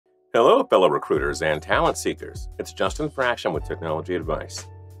Hello, fellow recruiters and talent seekers. It's Justin Fraction with Technology Advice.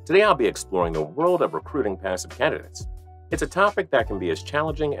 Today I'll be exploring the world of recruiting passive candidates. It's a topic that can be as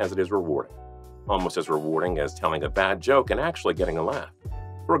challenging as it is rewarding, almost as rewarding as telling a bad joke and actually getting a laugh.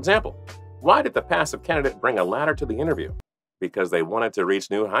 For example, why did the passive candidate bring a ladder to the interview? Because they wanted to reach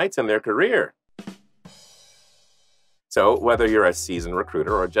new heights in their career. So, whether you're a seasoned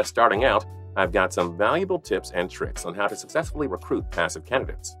recruiter or just starting out, I've got some valuable tips and tricks on how to successfully recruit passive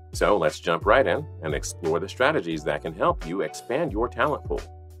candidates. So let's jump right in and explore the strategies that can help you expand your talent pool.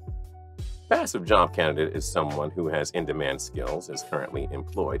 Passive job candidate is someone who has in-demand skills, is currently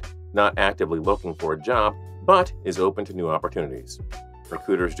employed, not actively looking for a job, but is open to new opportunities.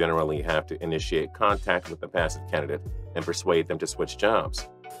 Recruiters generally have to initiate contact with the passive candidate and persuade them to switch jobs,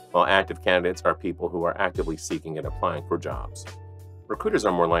 while active candidates are people who are actively seeking and applying for jobs. Recruiters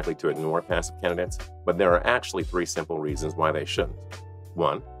are more likely to ignore passive candidates, but there are actually 3 simple reasons why they shouldn't.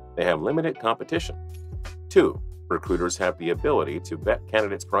 1. They have limited competition. 2. Recruiters have the ability to vet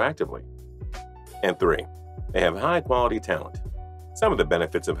candidates proactively. And 3. They have high-quality talent. Some of the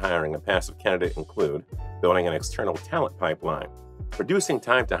benefits of hiring a passive candidate include building an external talent pipeline, reducing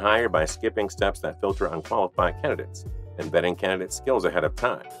time to hire by skipping steps that filter unqualified candidates, and vetting candidates' skills ahead of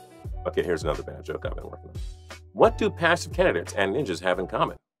time. Okay, here's another bad joke I've been working on. What do passive candidates and ninjas have in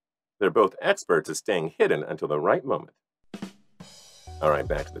common? They're both experts at staying hidden until the right moment. All right,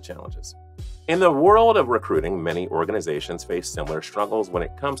 back to the challenges. In the world of recruiting, many organizations face similar struggles when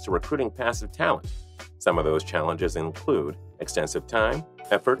it comes to recruiting passive talent. Some of those challenges include extensive time,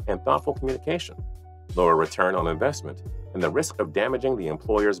 effort, and thoughtful communication, lower return on investment, and the risk of damaging the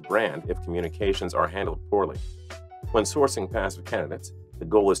employer's brand if communications are handled poorly. When sourcing passive candidates, the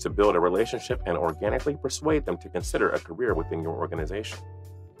goal is to build a relationship and organically persuade them to consider a career within your organization.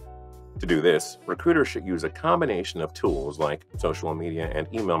 To do this, recruiters should use a combination of tools like social media and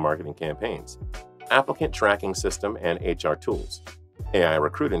email marketing campaigns, applicant tracking system and HR tools, AI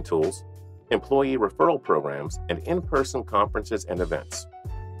recruiting tools, employee referral programs, and in-person conferences and events.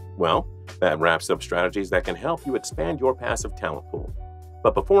 Well, that wraps up strategies that can help you expand your passive talent pool.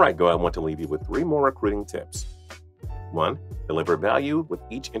 But before I go, I want to leave you with 3 more recruiting tips. 1. Deliver value with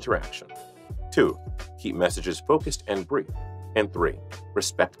each interaction. 2. Keep messages focused and brief. And 3.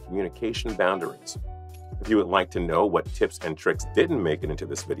 Respect communication boundaries. If you would like to know what tips and tricks didn't make it into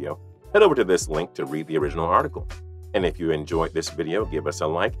this video, head over to this link to read the original article. And if you enjoyed this video, give us a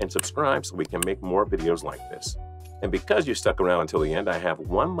like and subscribe so we can make more videos like this. And because you stuck around until the end, I have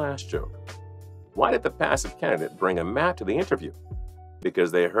one last joke. Why did the passive candidate bring a mat to the interview?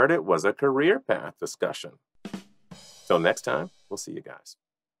 Because they heard it was a career path discussion. Till next time, we'll see you guys.